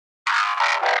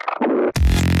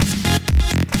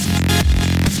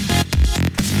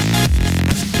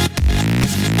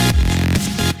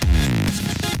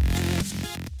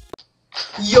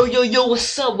Yo,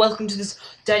 what's up? Welcome to this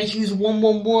Daddy Hughes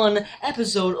 111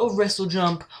 episode of Wrestle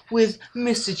Jump with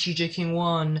Mr. TJ King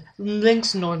 1.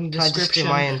 Links not in the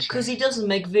description. Because he doesn't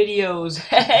make videos.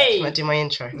 Hey! Can I do my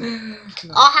intro? No.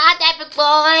 Oh, hi, David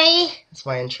boy! That's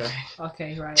my intro.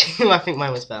 Okay, right. I think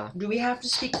mine was better. Do we have to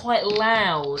speak quite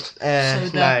loud so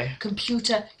the no.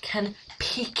 computer can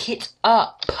pick it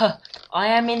up? I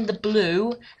am in the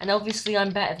blue, and obviously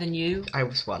I'm better than you. I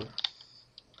was one.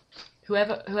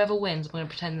 Whoever wins, I'm going to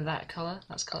pretend that colour.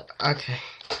 That's colour. Okay.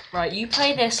 Right, you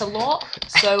play this a lot,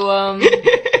 so,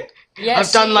 yeah,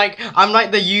 I'm like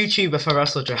the YouTuber for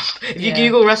Wrestle Jump. If you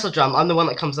Google Wrestle Jump, I'm the one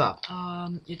that comes up.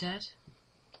 You're dead?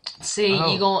 See,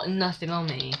 you got nothing on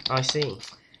me. I see.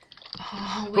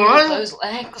 Oh, weird, those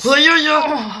legs.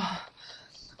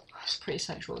 It's pretty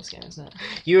sexual, this game, isn't it?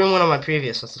 You were in one of my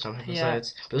previous Wrestle Jump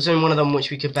episodes, but it was in one of them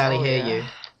which we could barely hear you.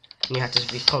 And you had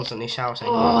to be constantly shouting.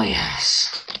 Oh,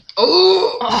 yes.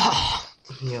 Oh!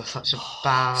 You're such a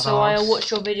badass. So I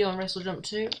watched your video on Wrestle Jump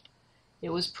 2. It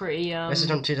was pretty, Wrestle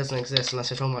Jump 2 doesn't exist unless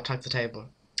you're talking about Tag the Table.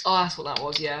 Oh, that's what that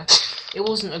was, yeah. It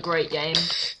wasn't a great game.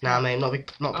 Nah, mate, not a big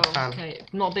fan. Okay.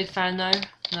 Not a big fan, no?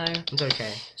 No. It's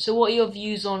okay. So what are your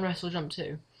views on Wrestle Jump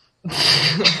 2?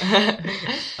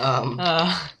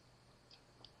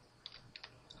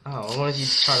 Oh, I wanted you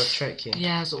to try to trick you.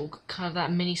 Yeah, it's all kind of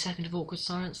that mini second of awkward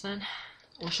silence then.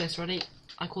 Watch this, ready?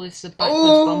 I call this the backwards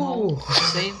bumhole.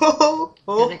 See?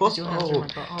 Because your hands are in my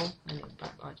butthole. And your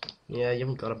back right. Yeah, you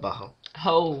haven't got a butthole.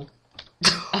 Hole.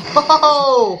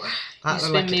 Oh! You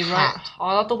spin me right.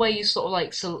 I love the way you sort of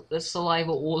like the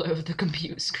saliva all over the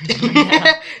computer screen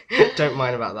right now. Don't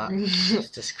mind about that.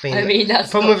 Just clean. I mean, that's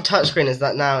the problem with a touchscreen is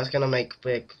that now it's gonna make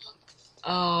big.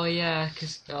 Oh yeah,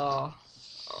 because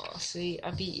see,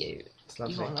 I beat you. It's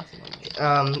lovely. You got nothing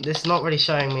on me. This is not really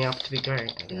showing me up to be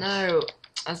great. No,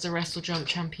 as the Wrestle Jump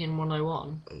Champion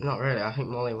 101. Not really. I think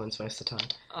Molly wins most of the time.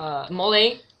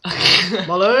 Molly.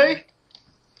 Molly.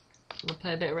 We'll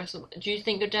play a bit of Wrestle. Do you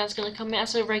think your dad's gonna come in?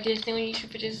 That's a regular thing on YouTube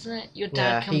videos, isn't it? Your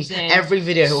dad comes in. Every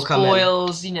video he'll come in.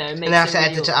 Spoils, you know, makes and I have to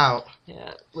edit it out.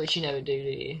 Yeah, which you never do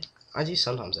you? I do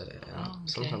sometimes edit it out. Oh, okay.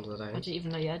 Sometimes I don't. I didn't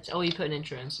even know you had. Oh, you put an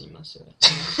intro in, so you must do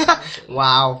it.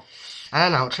 Wow.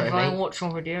 And an outro, mate. I watch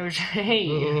your videos.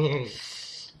 Hey.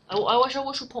 I watch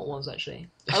your pot ones actually.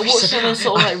 I watched them and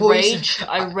sort of like raged.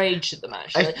 I raged at them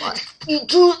actually. You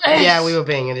do this. Yeah, we were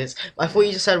being idiots. I thought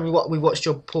you just said we watched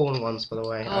your porn ones, by the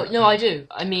way. Oh no, I do.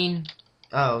 I mean.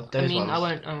 Oh, those ones. I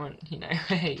won't. You know.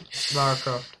 Hey. Lara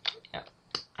Croft. Yeah.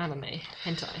 Anime.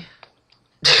 Hentai.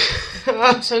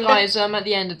 So guys, at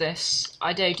the end of this,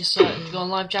 I dare you to go on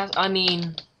live jazz. I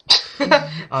mean,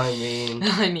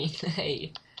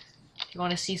 hey. If you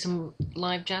want to see some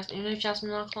live Jasmine, you know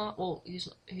Jasmine in our class? Well,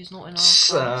 who's not in our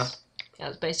class? Yeah,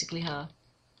 it's basically her.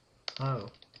 Oh.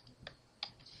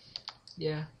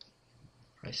 Yeah.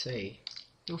 I see.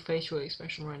 Your facial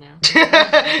expression right now.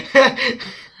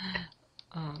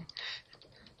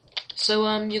 So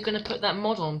you're gonna put that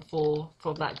mod on for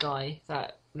that guy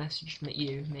that messaged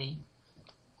me.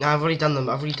 No, I've already done them.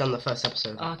 I've already done the first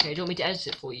episode. Okay, do you want me to edit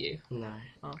it for you? No.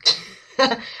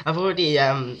 Okay. I've already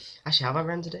actually, have I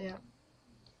rendered it yet?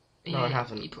 Yeah, no, I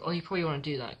haven't. You probably want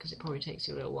to do that because it probably takes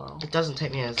you a little while. It doesn't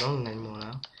take me as long anymore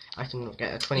now. I can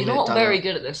get a 20 You're minute not very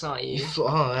good at this, are you?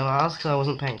 Oh, that's because I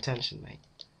wasn't paying attention, mate.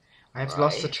 I've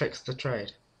lost the tricks of the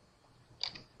trade.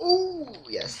 Ooh,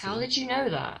 yes. How did you know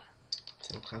that?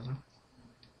 So clever.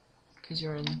 Because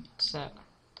you're in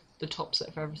the top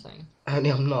set for everything. Only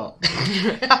I'm not.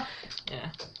 Yeah.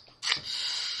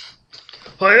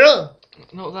 Hiya!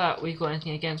 Not that we've got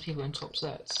anything against people in top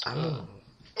sets. Oh.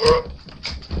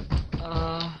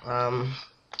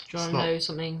 Do you want to know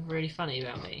something really funny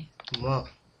about me? What?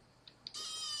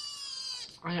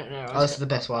 I don't know. This is the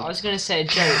best one. I was going to say a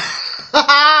joke.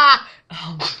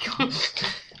 Oh my god.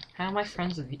 How am I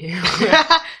friends with you?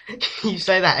 You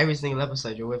say that every single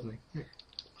episode you're with me.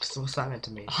 What's that meant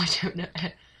to mean? I don't know.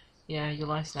 Yeah, your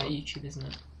life's now YouTube, isn't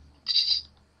it?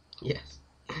 Yes.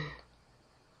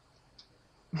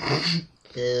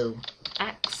 Ew.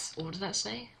 Axe? What did that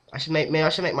say? I should make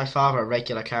my father a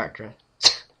regular character.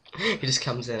 He just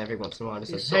comes in every once in a while and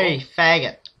says, "Hey,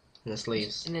 faggot," and just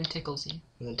leaves. And then tickles you.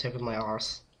 And then tickles my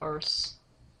arse. Arse.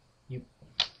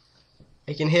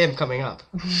 I can hear him coming up.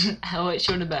 How much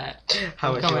you want to bet?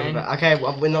 How much you want to bet? Okay,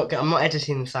 well, I'm not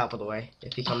editing this out, by the way.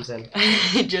 If he comes in,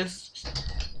 just.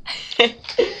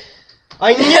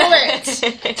 I knew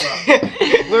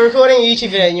it. We're recording a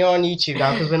YouTube video, and you're on YouTube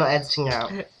now because we're not editing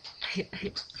out.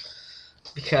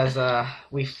 Because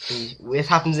it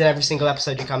happens in every single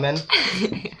episode you come in.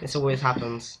 This always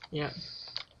happens. Yeah.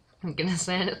 I'm gonna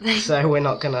say anything. So we're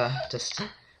not gonna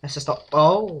let's just not.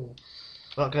 Oh,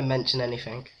 we're not gonna mention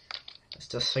anything. Let's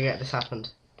just forget this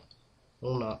happened.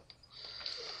 Or not.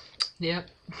 Yep.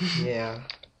 Yeah.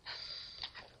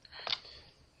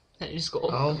 Then you just got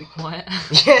to be quiet.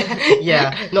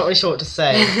 Yeah. Not really sure what to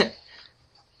say.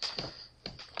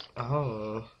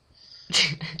 Oh.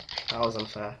 That was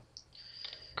unfair.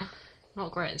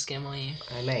 Not great at this game, are you?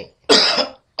 Hey, mate.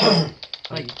 I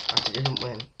didn't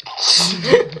win.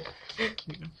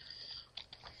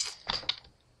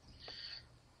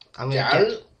 I'm gonna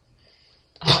get...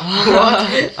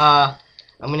 What?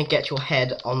 I'm gonna get your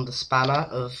head on the spanner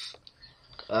of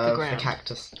the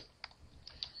cactus.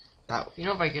 You're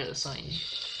not very good at the sign.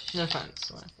 No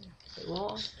offense. Wait,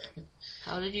 what?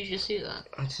 How did you just do that?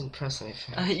 I didn't press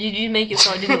anything. You did make it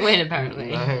so I didn't win,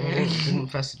 apparently. No, I didn't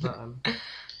press the button.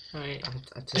 Right.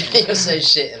 I didn't. You're so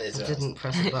shit in this. I didn't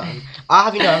press the button. I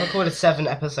have, I've recorded 7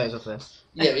 episodes of this.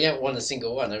 Yeah, but you haven't won a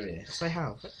single one, have you? Yes, I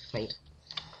have, mate.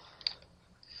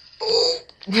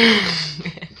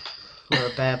 You're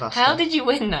a bear buster. How did you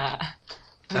win that?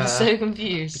 I'm so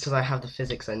confused. Because I have the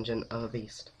physics engine of a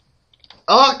beast.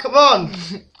 Oh, come on!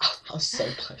 I was so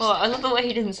close. Well, I love the way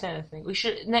he didn't say anything. We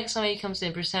should, next time he comes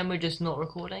in, pretend we're just not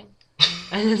recording.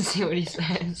 And then see what he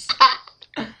says.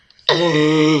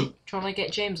 Trying to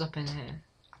get James up in here.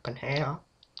 Up in here?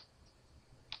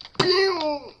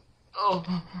 Oh,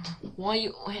 why are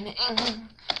you winning?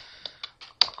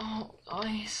 Oh,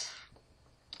 guys.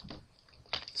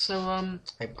 So,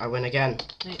 I win again.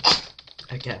 Wait.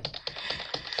 Again.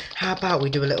 How about we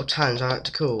do a little challenge I like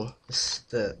to call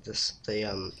the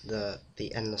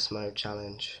endless mode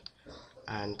challenge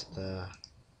and the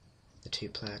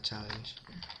 2-player challenge.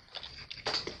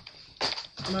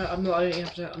 No, I'm not. I don't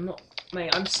have to. I'm not.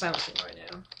 Mate, I'm slouching right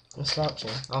now. I'm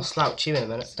slouching. I'll slouch you in a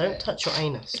minute. Don't touch your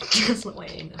anus. That's not my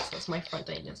anus. That's my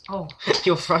front anus. Oh.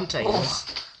 Your front anus.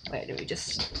 Oh. Wait, do we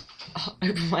just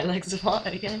open my legs apart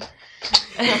again?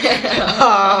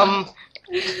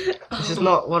 This is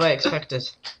not what I expected.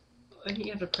 I think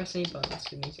you have to press any buttons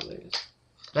for me to lose.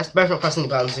 Let's both not press any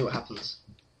buttons and see what happens.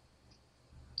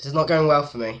 This is not going well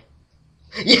for me.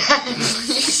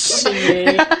 Yes!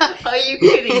 Are you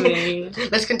kidding me?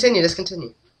 Let's continue.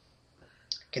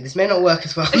 Okay, this may not work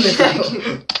as well on this level.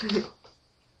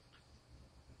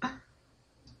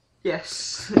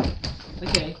 Yes.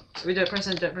 Okay. We don't press.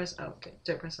 Oh, okay.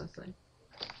 Don't press anything.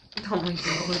 Oh my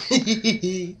god.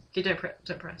 Okay, don't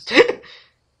press.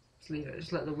 Just leave it.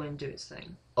 Just let the wind do its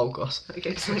thing. Oh god.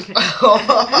 Okay, it's okay.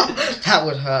 That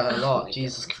would hurt a lot. Oh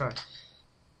Jesus Christ.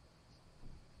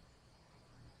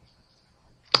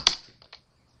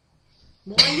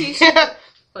 Why are you?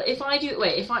 But if I do,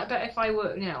 wait. If I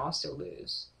work now, I'll still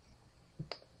lose.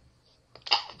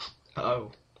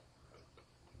 Oh.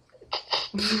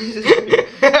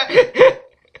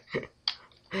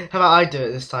 How about I do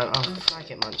it this time? Oh, flag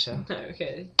it, Muncher. No,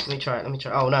 okay. Let me try it.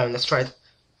 Oh no, let's try it.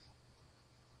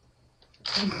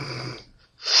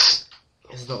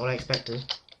 This is not what I expected.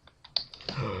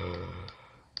 Oh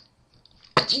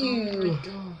my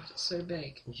god, it's so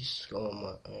big. You score on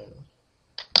my anus.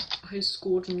 I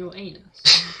scored on your anus.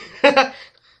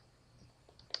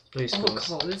 Blue Oh scores.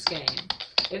 god, this game.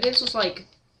 If this was like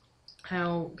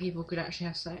how people could actually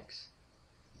have sex,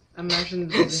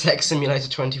 imagine Sex Simulator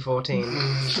 2014.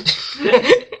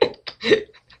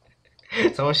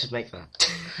 Someone should make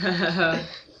that.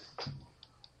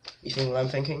 You think what I'm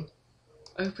thinking?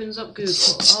 Opens up Google.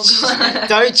 Oh god.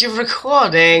 Don't you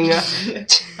recording?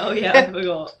 Oh yeah, I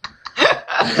forgot.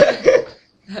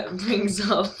 That brings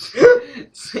up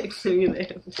Sex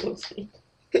Simulator 14.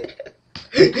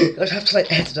 I'd have to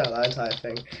edit out that entire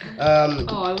thing.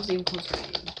 Oh, I wasn't even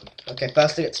concentrating. Okay,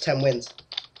 first thing, it's 10 wins.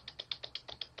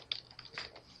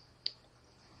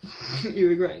 You're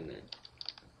regretting that.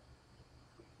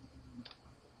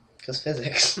 Because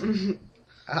physics.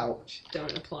 Ouch.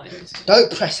 Don't apply this. Don't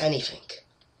press anything.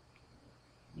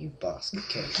 You basket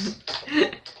case.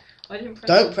 I didn't press.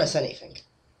 Don't press anything.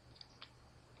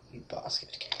 You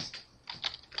basket case.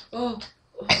 Oh.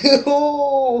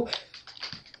 Oh.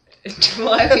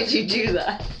 Why would you do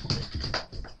that?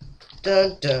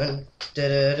 Dun dun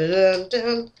dun dun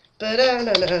dun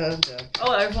dun dun dun.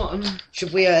 Oh, I won.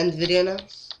 Should we end the video now?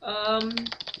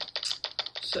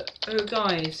 So,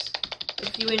 guys,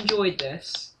 if you enjoyed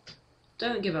this,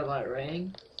 don't give a like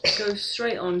rating. Go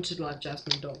straight on to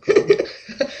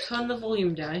livejasmine.com. Turn the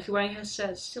volume down. If you're wearing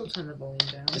headsets, still turn the volume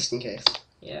down. Just in case.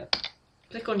 Yeah.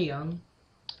 Click on young.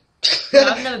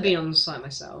 I've never been on the site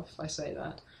myself. I say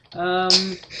that.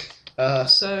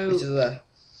 So this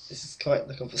is This is quite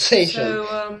the conversation.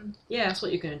 So, yeah, that's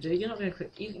what you're going to do. You're not going to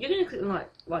click... You're going to click the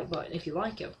like button if you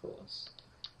like it, of course.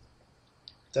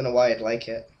 Don't know why I'd like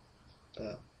it,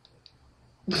 but...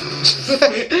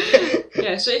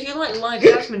 Yeah, so if you like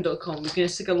livejasmine.com, you're going to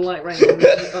stick a like rank on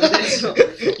this.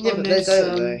 Yeah, but they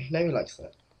don't, though. Nobody likes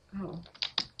that. Oh.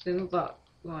 They're not that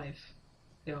live.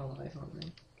 They are live, aren't they?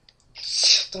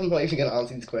 I'm not even going to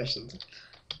answer these questions.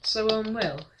 So,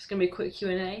 well, it's going to be a quick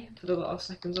Q&A for the last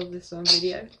seconds of this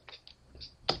video.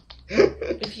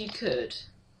 If you could...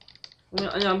 I'm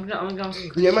going to ask...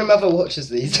 You know my mother watches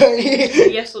these, don't you?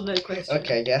 Yes or no question.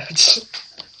 Okay, yeah.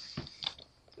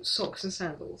 Socks and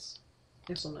sandals.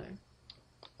 Yes or no?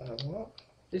 What?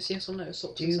 Just yes or no,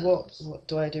 socks Do and you sandals. what?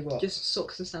 Do I do what? Just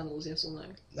socks and sandals, yes or no?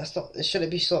 That's not... Should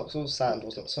it be socks or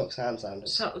sandals, not socks and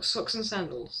sandals? Socks and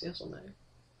sandals, yes or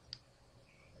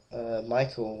no?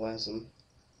 Michael wears them.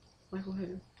 Michael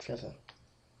who? Trevor.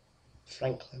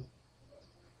 Franklin.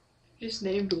 You just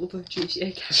named all the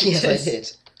GTA characters. Yes, I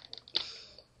did.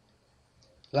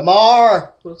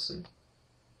 Lamar! Wilson.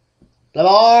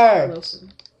 Lamar!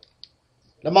 Wilson.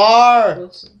 Lamar!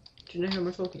 Wilson. Do you know who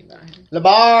I'm talking about here?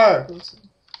 Lamar! Wilson.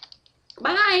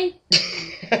 Bye!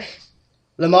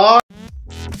 Lamar!